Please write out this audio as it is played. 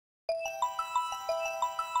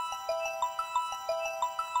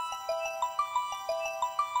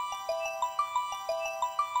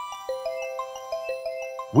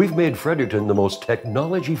we've made Fredericton the most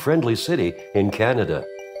technology-friendly city in Canada.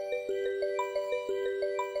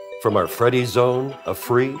 From our Freddy Zone, a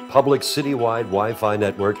free, public citywide Wi-Fi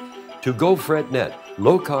network, to GoFred Net,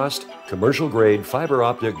 low-cost, commercial-grade fiber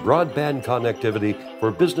optic broadband connectivity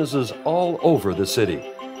for businesses all over the city.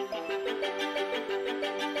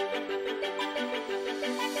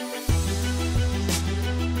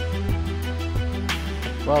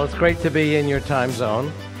 Well, it's great to be in your time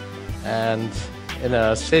zone and in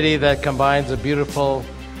a city that combines a beautiful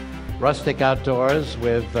rustic outdoors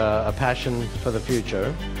with a passion for the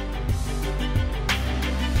future.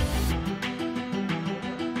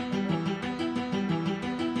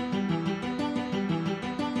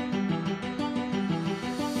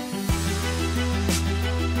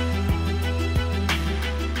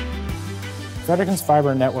 Fredericton's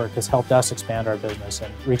fiber network has helped us expand our business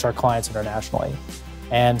and reach our clients internationally.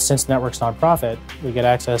 And since the network's nonprofit, we get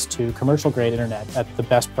access to commercial-grade internet at the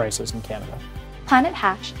best prices in Canada. Planet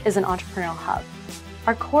Hatch is an entrepreneurial hub.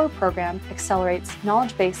 Our core program accelerates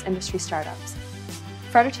knowledge-based industry startups.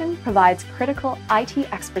 Fredericton provides critical IT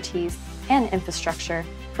expertise and infrastructure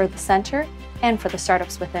for the center and for the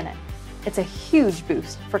startups within it. It's a huge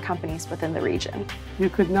boost for companies within the region. You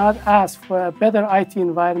could not ask for a better IT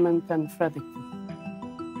environment than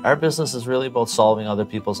Fredericton. Our business is really about solving other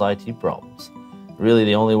people's IT problems. Really,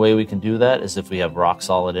 the only way we can do that is if we have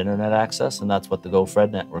rock-solid internet access, and that's what the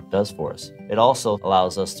GoFred network does for us. It also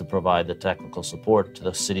allows us to provide the technical support to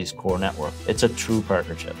the city's core network. It's a true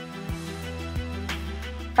partnership.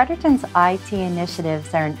 Fredericton's IT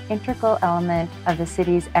initiatives are an integral element of the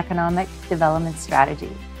city's economic development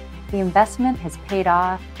strategy. The investment has paid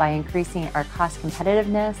off by increasing our cost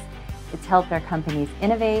competitiveness, it's helped our companies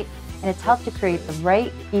innovate, and it's helped to create the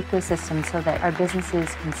right ecosystem so that our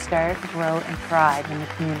businesses can start, grow, and thrive in the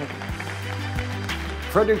community.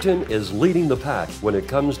 Fredericton is leading the pack when it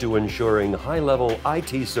comes to ensuring high-level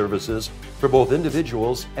IT services for both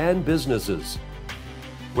individuals and businesses.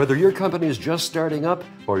 Whether your company is just starting up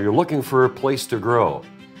or you're looking for a place to grow,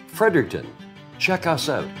 Fredericton, check us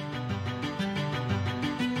out.